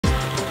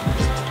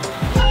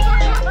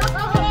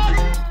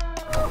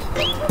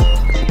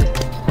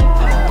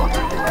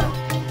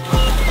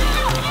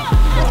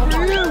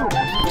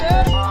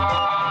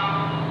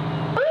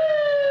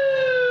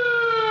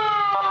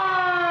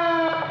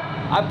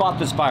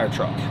this fire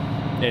truck.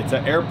 It's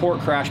an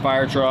airport crash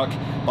fire truck.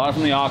 Bought it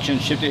from the auction,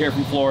 shipped it here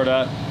from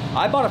Florida.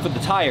 I bought it for the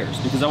tires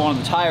because I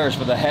wanted the tires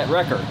for the Het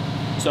Wrecker.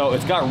 So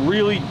it's got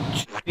really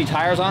shitty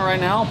tires on it right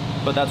now,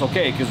 but that's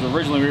okay because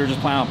originally we were just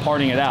planning on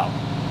parting it out.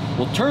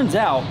 Well, it turns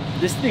out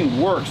this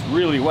thing works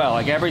really well.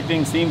 Like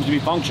everything seems to be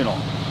functional.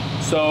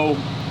 So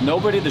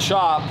nobody at the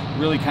shop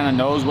really kind of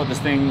knows what this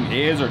thing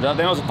is or does.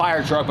 They know it's a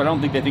fire truck, but I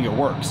don't think they think it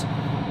works.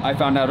 I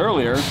found out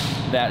earlier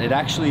that it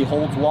actually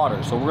holds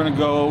water. So we're gonna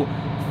go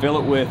fill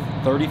it with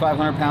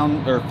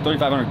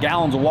 3,500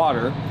 gallons of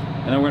water,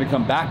 and then we're gonna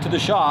come back to the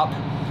shop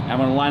and I'm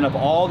gonna line up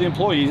all the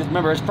employees.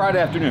 Remember, it's Friday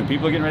afternoon.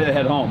 People are getting ready to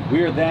head home.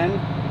 We are then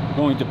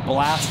going to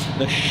blast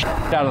the shit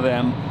out of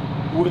them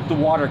with the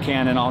water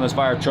cannon on this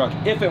fire truck,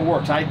 if it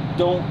works. I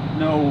don't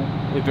know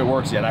if it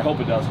works yet. I hope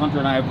it does. Hunter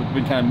and I have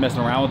been kind of messing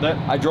around with it.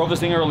 I drove this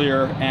thing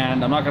earlier,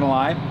 and I'm not gonna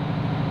lie,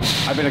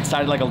 I've been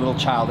excited like a little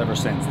child ever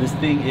since. This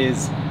thing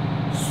is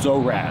so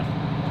rad.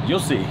 You'll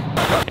see.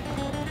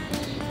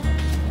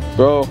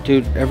 Bro,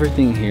 dude,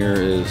 everything here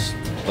is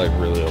like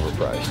really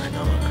overpriced. I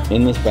know.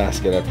 In this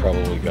basket, I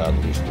probably got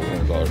at least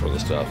 $300 worth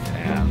of stuff,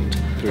 and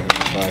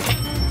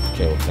 305.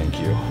 Okay, well, thank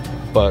you.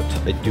 But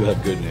I do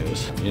have good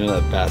news. You know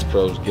that Bass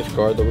Pro's gift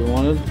card that we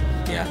wanted?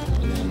 Yeah.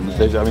 I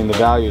mean, the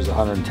value is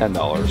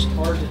 $110,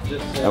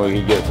 and we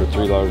can get it for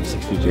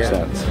 $3.62.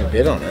 Yeah, I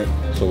bid on it.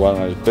 So why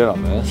don't I just bid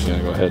on this? I'm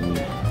gonna go ahead and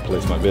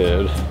place my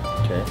bid.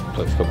 Okay.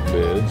 Place a couple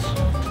bids.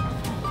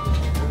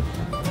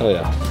 Oh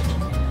yeah,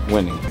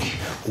 winning.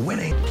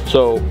 Winning.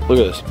 So look at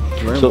this.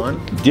 So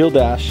Deal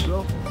Dash.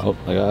 Oh,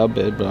 I got a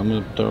bid, but I'm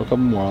gonna throw a couple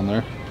more on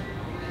there.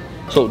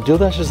 So Deal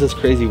Dash is this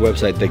crazy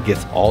website that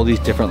gets all these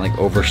different like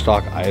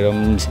overstock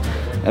items,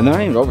 and they're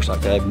not even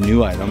overstock, they have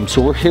new items.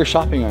 So we're here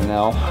shopping right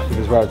now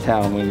because we're out of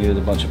town. We needed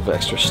a bunch of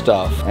extra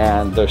stuff,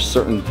 and there's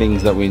certain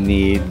things that we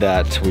need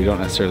that we don't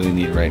necessarily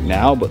need right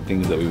now, but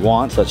things that we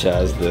want, such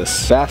as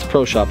this Bass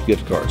Pro Shop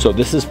gift card. So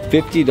this is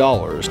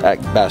 $50 at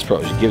Bass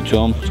Pro. You give it to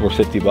them, it's worth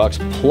 50 bucks,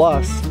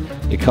 plus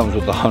it comes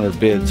with 100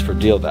 bids for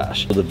Deal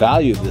Dash. So the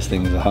value of this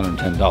thing is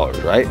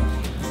 $110, right?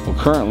 Well,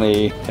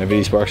 currently,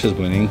 Heavydsparks is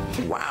winning.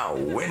 Wow,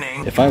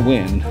 winning. If I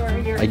win,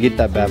 I get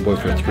that bad boy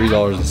for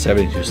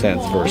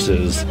 $3.72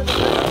 versus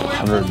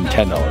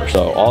 $110.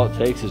 So all it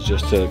takes is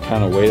just to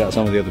kind of wait out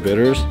some of the other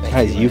bidders.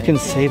 Guys, you can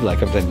save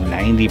like up to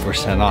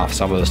 90% off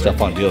some of the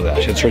stuff on Deal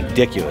Dash. It's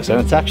ridiculous,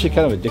 and it's actually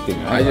kind of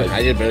addicting. I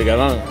just barely got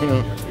on it, you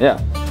know. Yeah.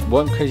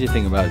 One crazy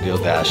thing about Deal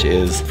Dash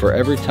is for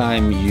every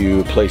time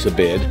you place a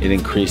bid, it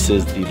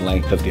increases the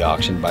length of the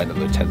auction by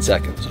another 10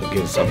 seconds. So it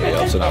gives somebody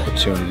else an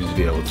opportunity to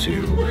be able to,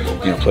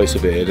 you know, place a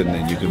bid, and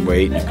then you can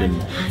wait.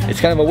 It's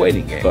kind of a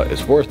waiting game, but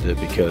it's worth it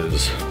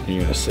because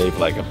you're gonna save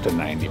like up to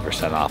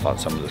 90% off on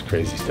some of this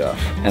crazy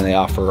stuff. And they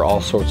offer all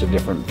sorts of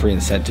different free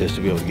incentives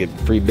to be able to get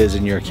free bids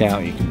in your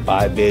account. You can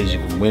buy bids, you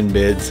can win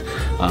bids,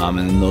 and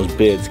then those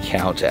bids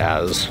count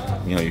as,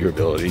 you know, your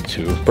ability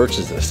to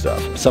purchase this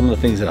stuff. Some of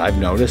the things that I've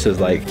noticed is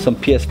like some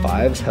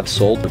PS5s have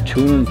sold for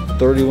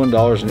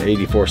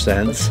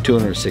 $231.84,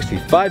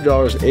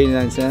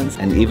 $265.89,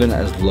 and even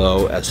as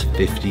low as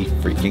 50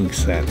 freaking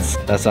cents.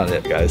 That's not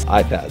it, guys.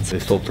 iPads, they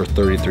sold for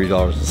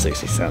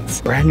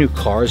 $33.60. Brand new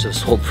cars have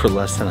sold for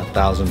less than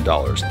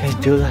 $1,000. Guys,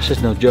 Deal Dash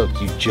is no joke.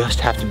 You just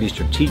have to be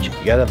strategic.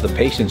 You gotta have the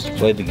patience to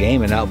play the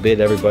game and outbid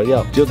everybody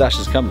else. Deal Dash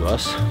has come to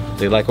us.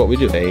 They like what we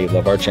do. They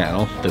love our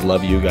channel. They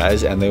love you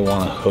guys, and they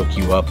want to hook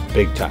you up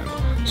big time.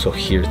 So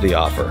here's the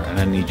offer, and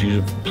I need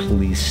you to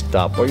please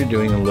stop what you're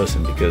doing and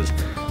listen, because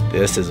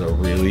this is a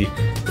really,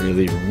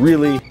 really,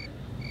 really...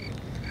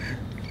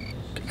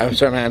 I'm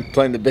sorry, man. I'm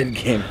playing the bid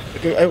game.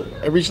 I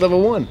reached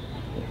level 1.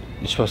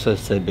 You're supposed to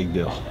say big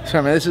deal.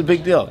 Sorry, man. This is a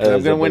big deal.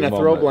 I'm gonna win a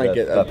throw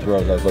blanket. That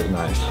throw does look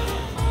nice.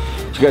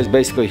 So guys,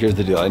 basically here's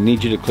the deal. I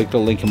need you to click the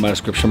link in my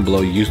description below.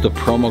 Use the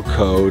promo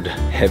code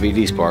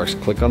Heavydsparks.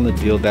 Click on the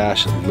Deal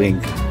Dash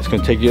link. It's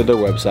going to take you to their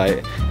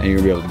website, and you're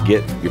going to be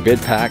able to get your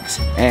bid packs,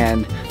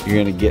 and you're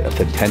going to get up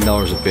to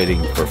 $10 of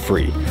bidding for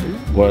free.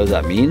 What does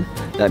that mean?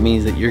 That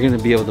means that you're going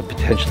to be able to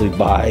potentially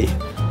buy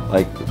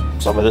like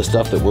some of this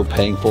stuff that we're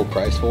paying full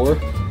price for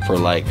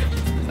like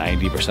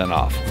 90%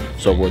 off.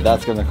 So where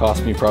that's going to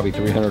cost me probably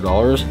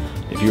 $300,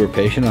 if you were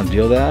patient on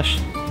Deal Dash,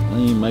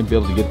 then you might be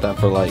able to get that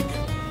for like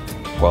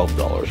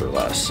 $12 or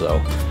less.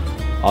 So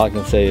all I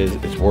can say is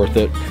it's worth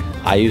it.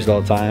 I use it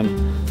all the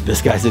time.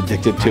 This guy's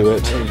addicted to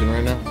it.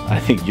 Right now. I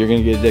think you're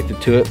gonna get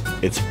addicted to it.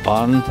 It's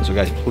fun. So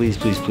guys, please,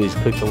 please, please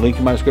click the link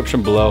in my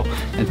description below.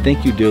 And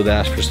thank you, Deal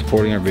Dash, for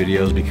supporting our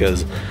videos,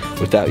 because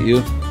without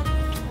you,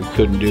 we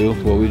couldn't do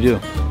what we do.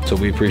 So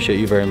we appreciate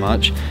you very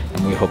much,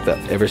 and we hope that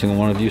every single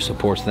one of you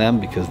supports them,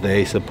 because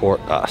they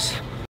support us.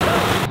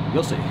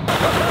 You'll see.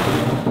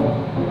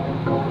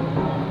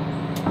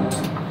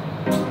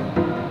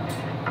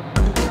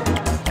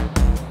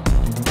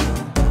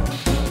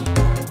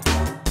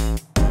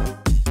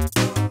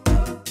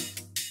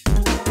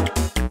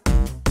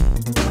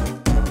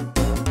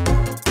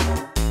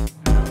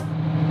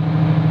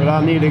 But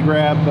I'll need to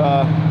grab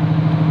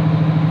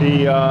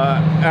the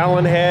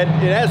Allen head.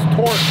 It has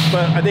torque,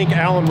 but I think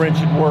Allen wrench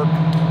should work.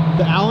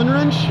 The Allen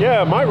wrench?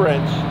 Yeah, my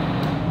wrench.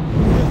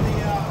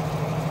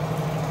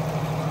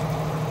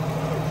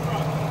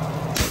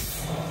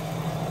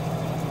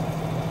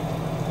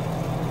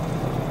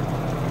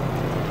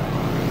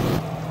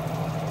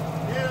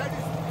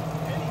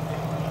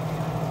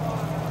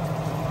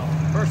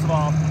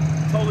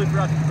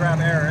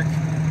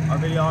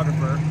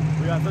 videographer.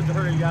 We got such a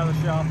hurry to get out of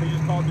the shop. He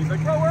just called me. He's like,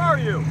 bro, where are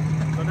you?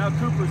 So now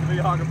Cooper's the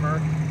videographer.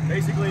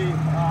 Basically,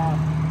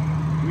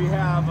 we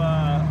have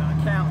an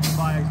account to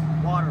buy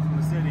water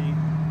from the city.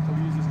 So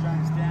we use this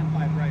giant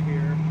standpipe right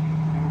here.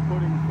 And we're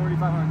putting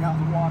 3,500 gallons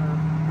of water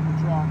in the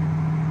truck.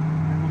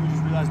 And then we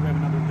just realized we have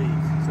another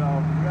leak. So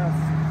we got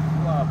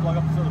to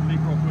plug up this other leak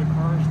real quick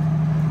first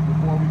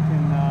before we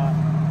can,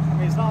 I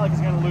mean, it's not like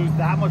it's going to lose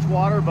that much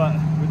water, but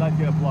we'd like to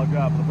get it plugged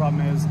up. The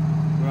problem is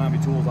we don't have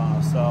any tools on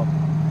us. So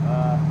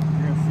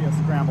you're going to see us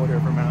scramble here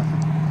for a minute.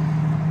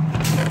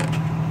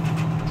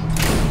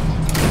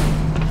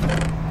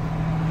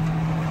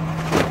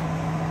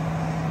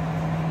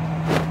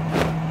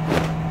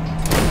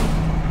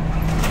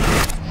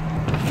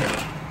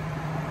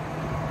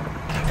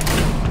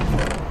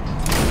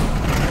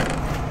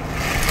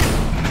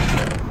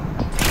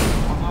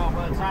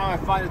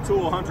 Find a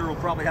tool, Hunter will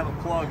probably have a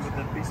plug with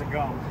a piece of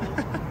gum.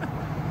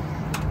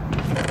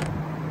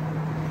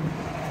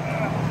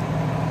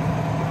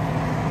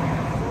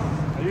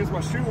 I use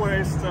my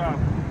shoelace to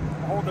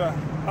hold the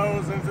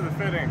hose into the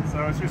fitting,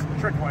 so it's just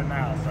trickling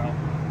now, so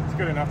it's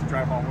good enough to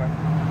drive home with.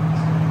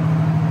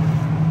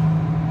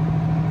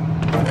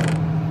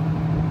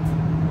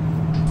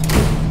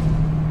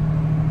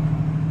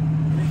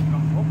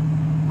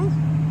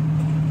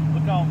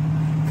 Look how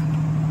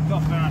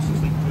fast this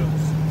thing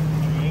feels.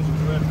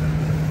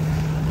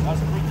 That's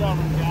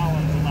 3,000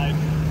 gallons in like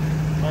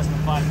less than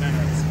 5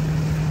 minutes.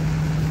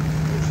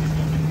 She's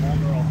gonna be a full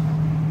girl.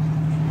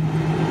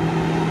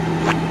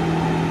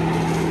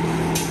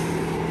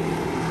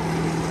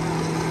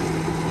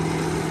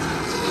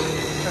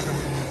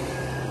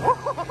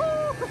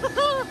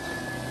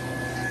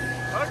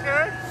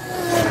 Okay.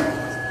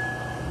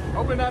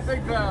 Open that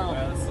big valve.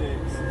 Yeah, let's see.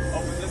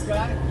 Open this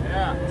guy?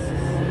 Yeah.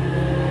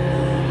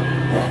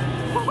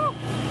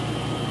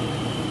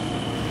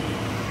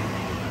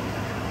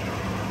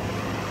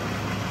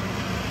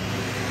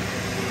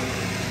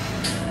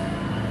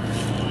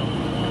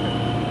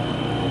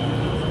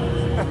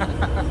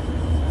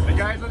 The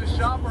guys in the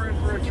shop are in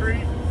for a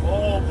treat.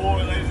 Oh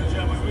boy, ladies and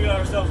gentlemen, we got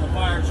ourselves a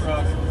fire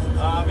truck.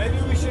 Maybe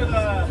we should,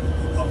 oh,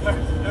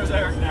 there's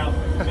Eric now.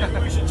 Maybe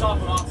we should top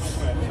it off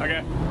real quick.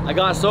 Okay. I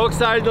got so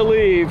excited to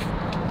leave,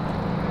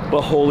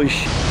 but holy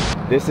shit,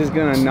 this is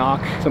gonna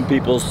knock some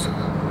people's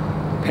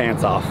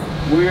pants off.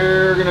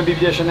 We're gonna be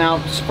dishing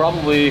out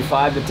probably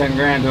 5 to 10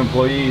 grand to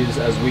employees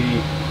as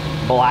we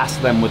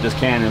blast them with this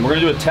cannon. We're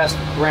gonna do a test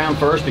round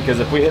first, because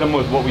if we hit them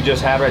with what we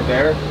just had right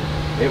there,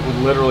 it would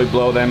literally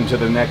blow them to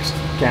the next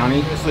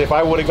county. Honestly, if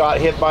I would have got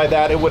hit by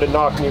that, it would have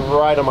knocked me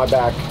right on my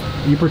back.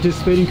 You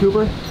participating,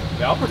 Cooper?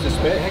 Yeah, I'll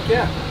participate, heck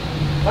yeah.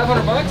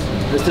 500 bucks?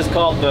 This is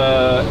called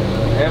the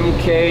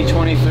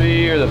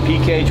MK23 or the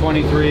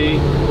PK23.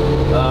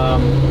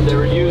 They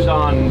were used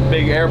on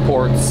big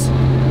airports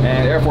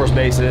and Air Force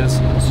bases.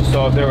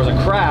 So if there was a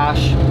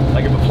crash,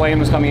 like if a plane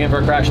was coming in for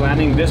a crash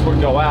landing, this would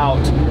go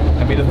out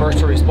and be the first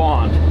to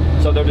respond.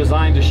 So they're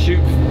designed to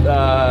shoot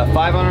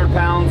 500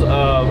 pounds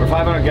of, or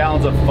 500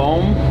 gallons of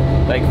foam,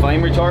 like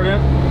flame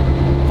retardant,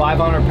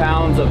 500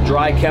 pounds of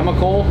dry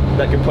chemical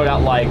that could put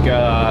out like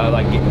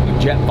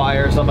jet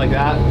fire, stuff like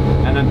that,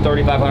 and then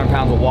 3,500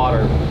 pounds of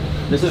water.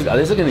 This is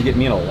gonna get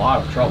me in a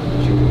lot of trouble,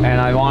 and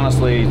I'm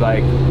honestly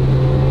like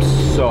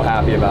so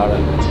happy about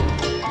it.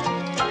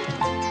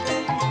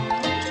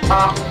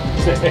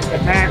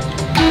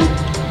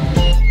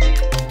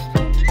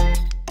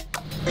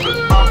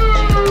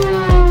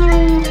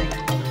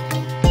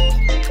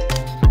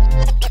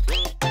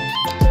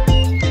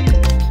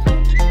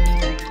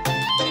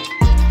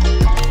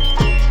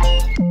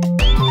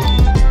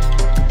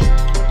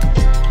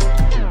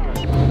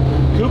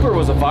 Cooper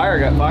was a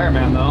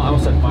fireman though. I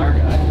almost said fire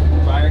guy.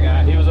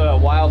 He was a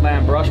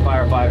wildland brush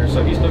firefighter,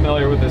 so he's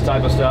familiar with this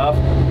type of stuff.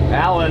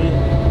 Alan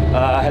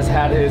has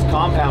had his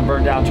compound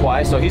burned down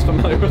twice, so he's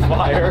familiar with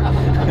fire.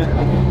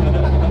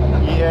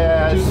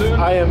 Yes,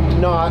 I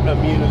am not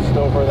amused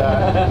over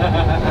that.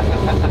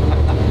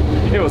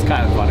 It was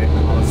kind of funny.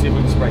 Let's see if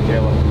we can spray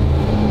Caleb.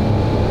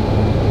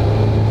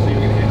 See if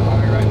we can hit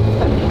fire right.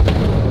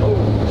 Oh.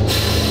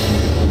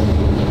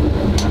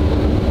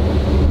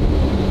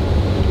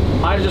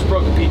 Might have just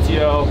broke the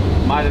PTO,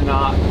 might have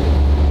not.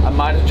 I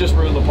might have just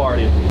ruined the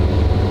party.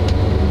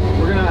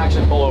 We're gonna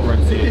actually pull over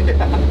and see.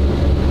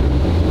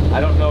 I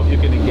don't know if you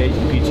can engage the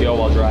PTO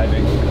while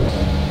driving.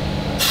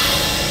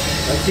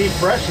 Let's keep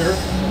pressure.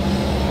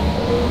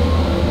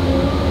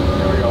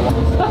 There we go.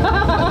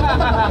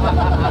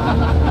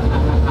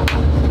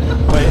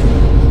 Wait.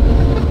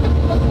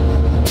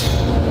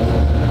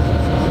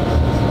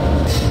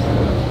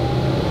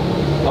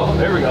 Oh,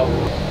 there we go.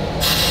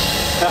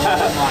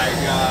 Oh my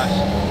gosh.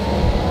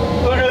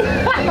 Look at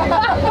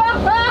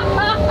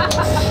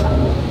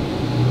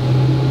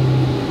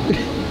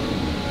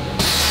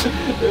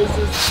this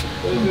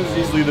is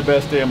easily the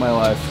best day of my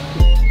life.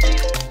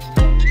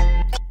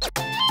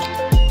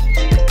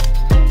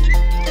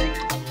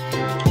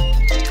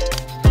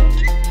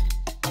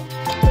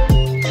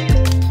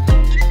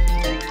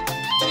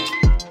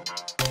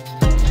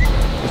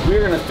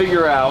 We're gonna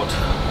figure out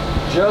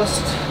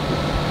just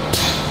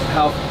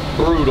how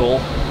brutal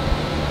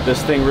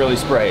this thing really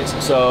sprays.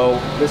 So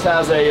this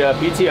has a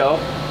PTO,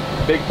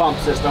 big pump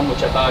system,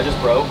 which I thought I just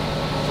broke.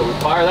 So we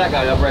fire that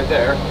guy up right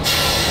there,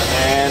 and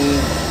then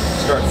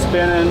start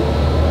spinning.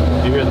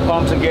 You hear the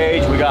pumps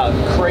engage. We got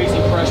crazy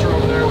pressure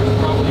over there, which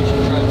probably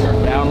should try to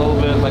turn down a little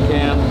bit if I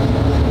can.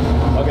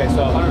 Okay,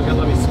 so Hunter's gonna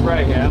let me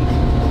spray him.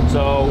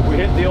 So we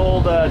hit the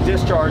old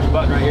discharge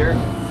button right here.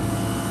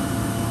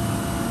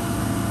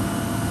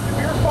 If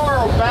you're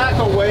far back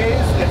a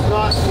ways, it's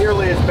not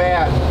nearly as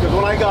bad. Because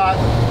when I got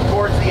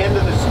towards the end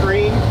of the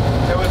screen,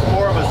 it was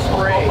more of a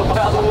spray.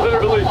 That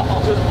literally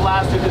just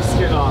blasted his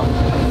skin off.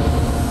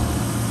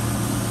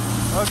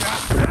 Okay.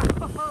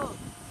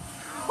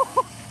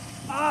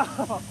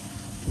 Oh,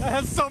 that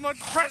has so much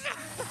pressure.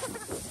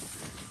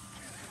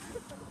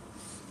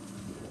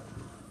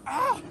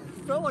 Ah,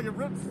 it felt like it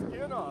ripped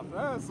skin off.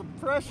 That is some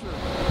pressure.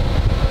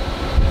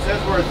 It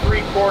says we're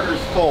 3/4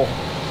 full.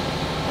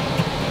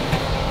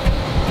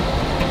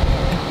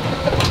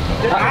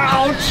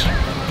 Ouch!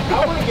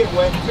 I want to get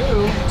wet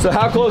too. So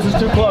how close is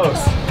too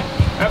close?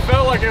 That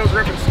felt like it was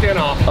ripping skin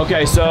off.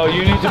 Okay, so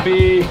you need to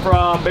be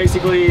from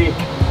basically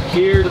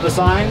here to the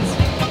signs.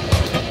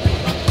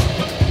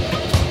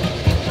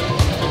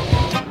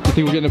 You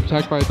think we're getting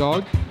attacked by a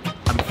dog?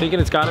 I'm thinking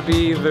it's got to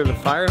be either the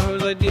fire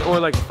hose idea or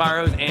like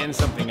fire hose and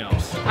something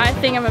else. I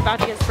think I'm about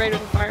to get sprayed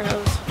with a fire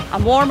hose.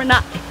 I'm warming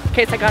up in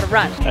case I gotta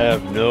run. I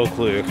have no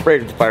clue.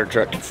 Sprayed with the fire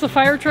truck. It's the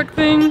fire truck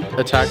thing.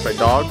 Attacked by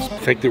dogs? I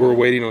think that we're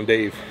waiting on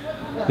Dave.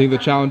 I think the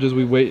challenge is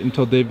we wait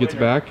until Dave gets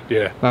back.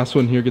 Yeah. Last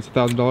one here gets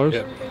 $1,000.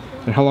 Yeah.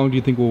 And how long do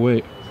you think we'll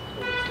wait?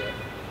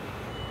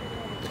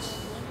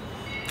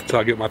 Until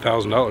I get my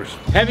 $1,000.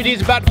 Heavy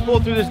D's about to pull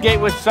through this gate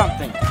with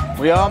something.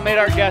 We all made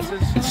our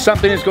guesses.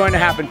 Something is going to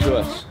happen to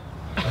us.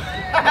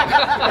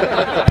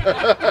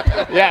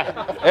 Yeah,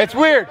 it's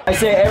weird. I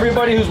say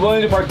everybody who's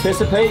willing to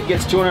participate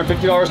gets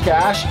 $250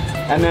 cash,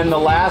 and then the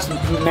last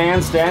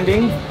man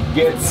standing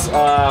gets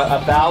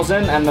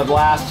 $1,000, and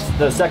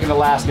the second to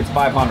last gets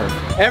 $500.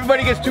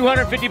 Everybody gets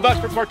 $250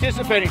 for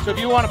participating. So if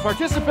you want to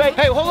participate,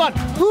 hey, hold on.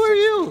 Who are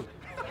you?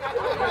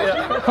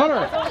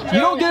 Hunter, you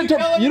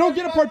don't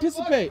get to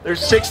participate.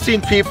 There's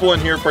 16 people in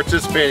here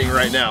participating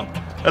right now.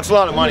 That's a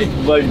lot of money.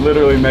 Like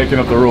literally making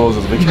up the rules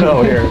as we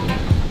go here.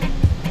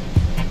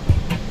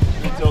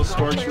 Until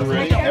Storks are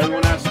ready,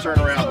 everyone has to turn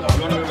around though.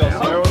 Everyone's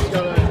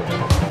gotta...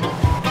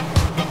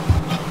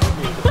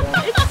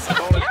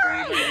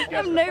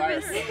 I'm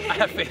nervous. I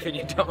have faith in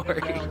you, don't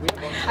worry.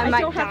 I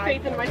don't have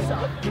faith in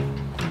myself. We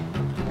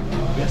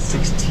got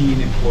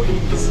 16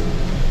 employees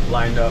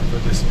lined up for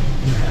this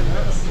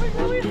madness.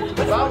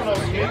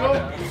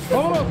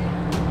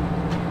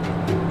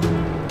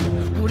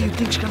 What do you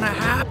think's gonna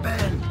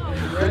happen?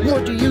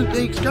 What do you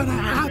think's gonna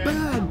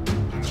happen?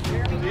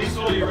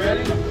 Diesel, you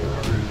ready?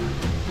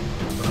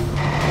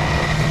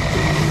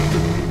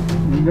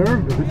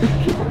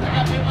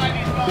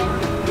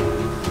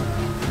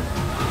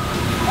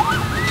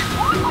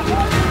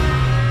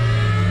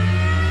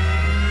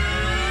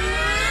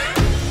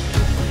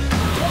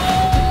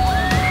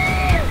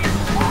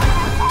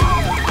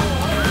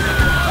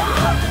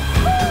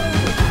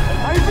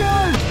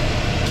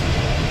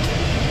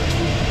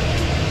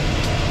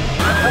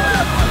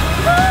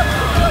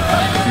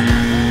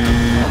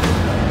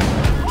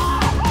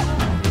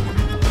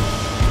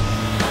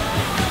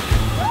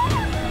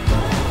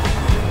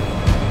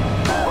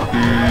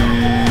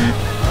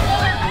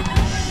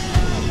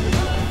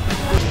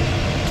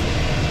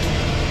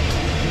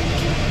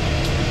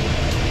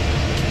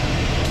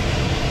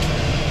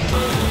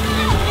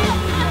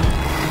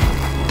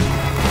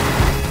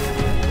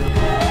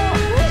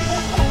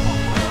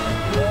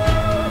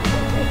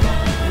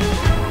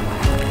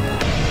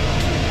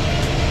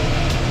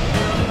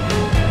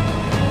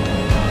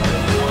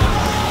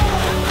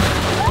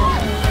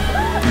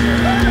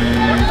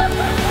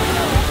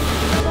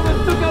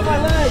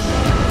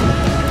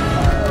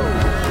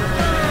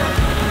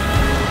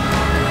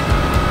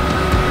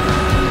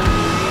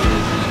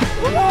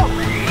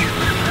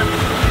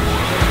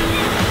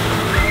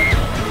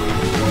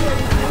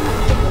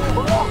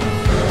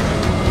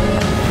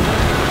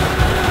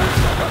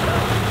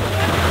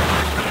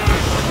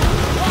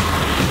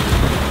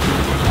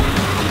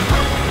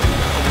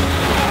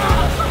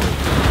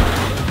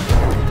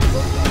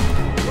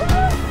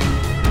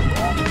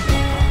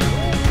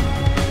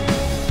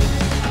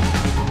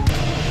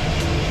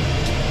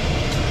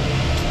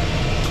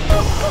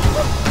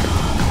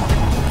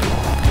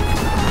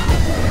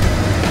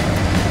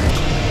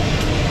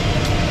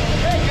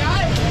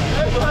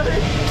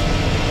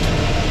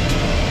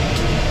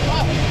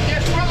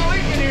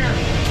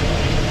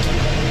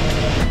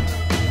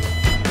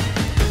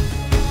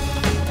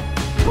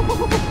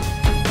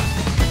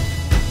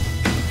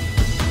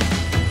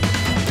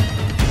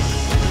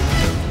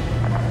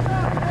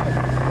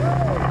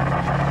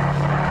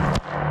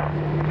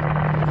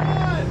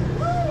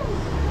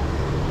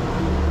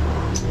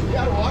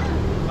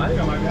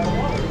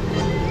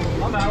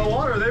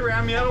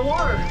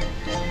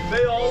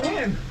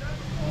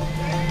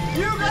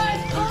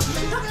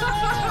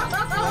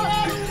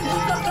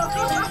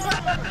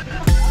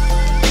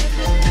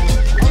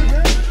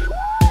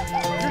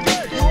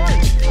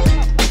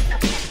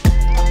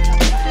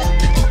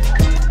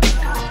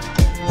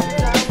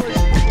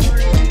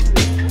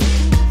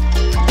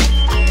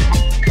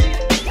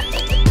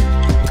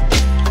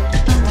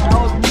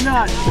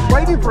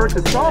 waiting for it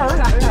to start.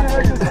 Yeah,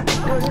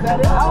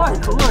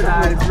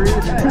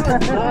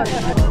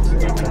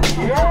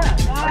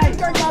 I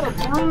think I got a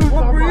bruise.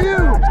 What for you?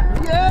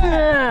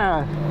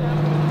 Yeah.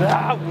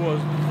 That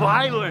was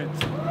violent.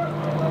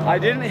 I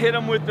didn't hit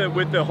him with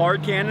the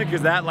hard cannon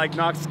because that like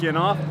knocked skin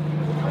off.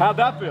 How'd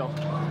that feel?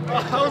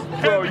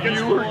 Bro,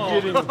 you were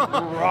getting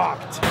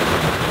rocked.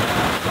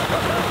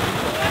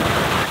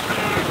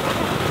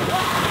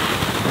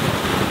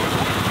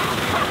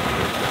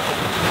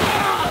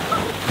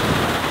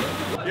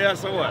 Yeah,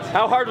 so what?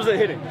 How hard was it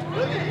hitting?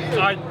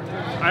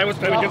 I was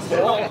playing against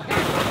the wall.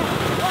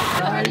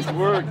 Nice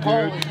work,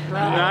 dude.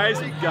 Nice,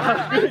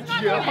 good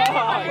job.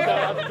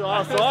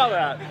 I saw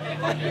that.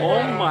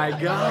 Oh my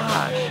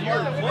gosh.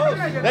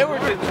 They were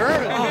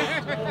determined.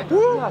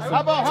 How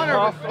about Hunter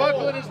was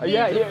buckling his knees?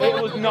 Yeah,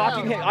 it was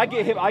knocking him. I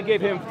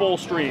gave him full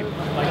stream.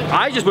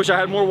 I just wish I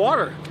had more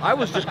water. I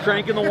was just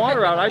cranking the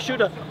water out. I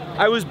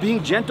was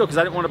being gentle because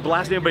I didn't want to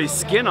blast anybody's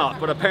skin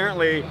off, but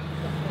apparently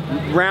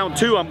round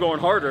 2 I'm going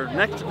harder.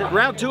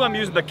 Round 2 I'm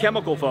using the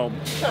chemical foam.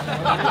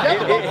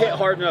 It hit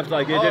hard enough,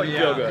 like it didn't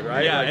feel good,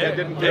 right? Yeah, like, it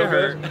didn't feel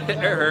good. It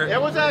hurt. It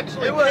was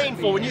actually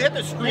painful. When you hit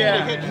the screen,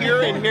 it hit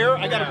here and here.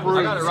 I got a bruise.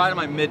 I got it right on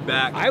my mid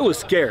back. I was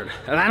scared,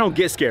 and I don't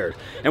get scared.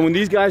 And when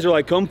these guys are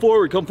like, come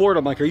forward,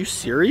 I'm like, are you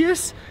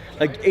serious?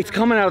 Like, it's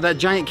coming out of that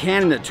giant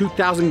cannon at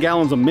 2,000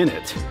 gallons a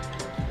minute.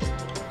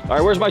 All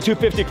right, where's my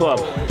 250 club?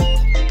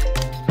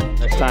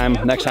 Next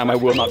time I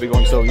will not be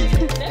going so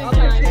easy.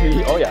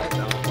 Oh yeah.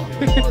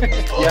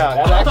 Yeah,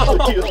 it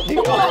actually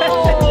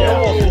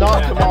almost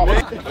knocked him off.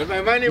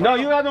 No,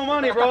 you got no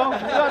money, bro. You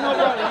got no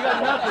money. You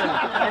got nothing.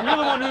 And you're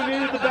the one who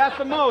needed the bat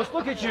the most.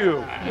 Look at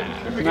you.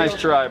 Nice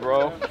try,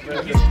 bro.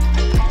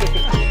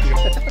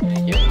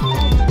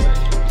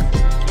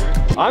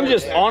 I'm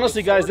just,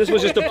 honestly, guys, this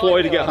was just a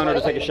ploy to get Hunter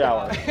to take a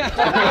shower.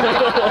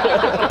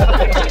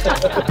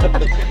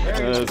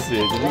 Let's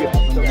see.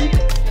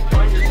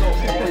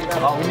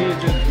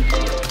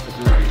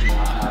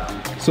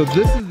 So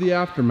this is the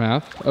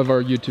aftermath of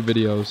our YouTube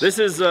videos. This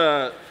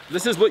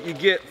is what you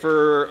get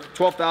for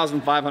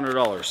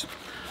 $12,500.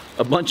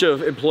 A bunch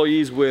of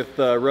employees with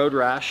road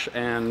rash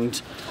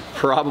and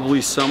probably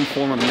some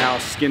form of now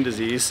skin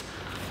disease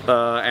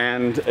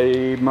and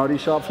a muddy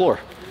shop floor.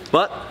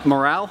 But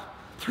morale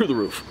through the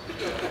roof.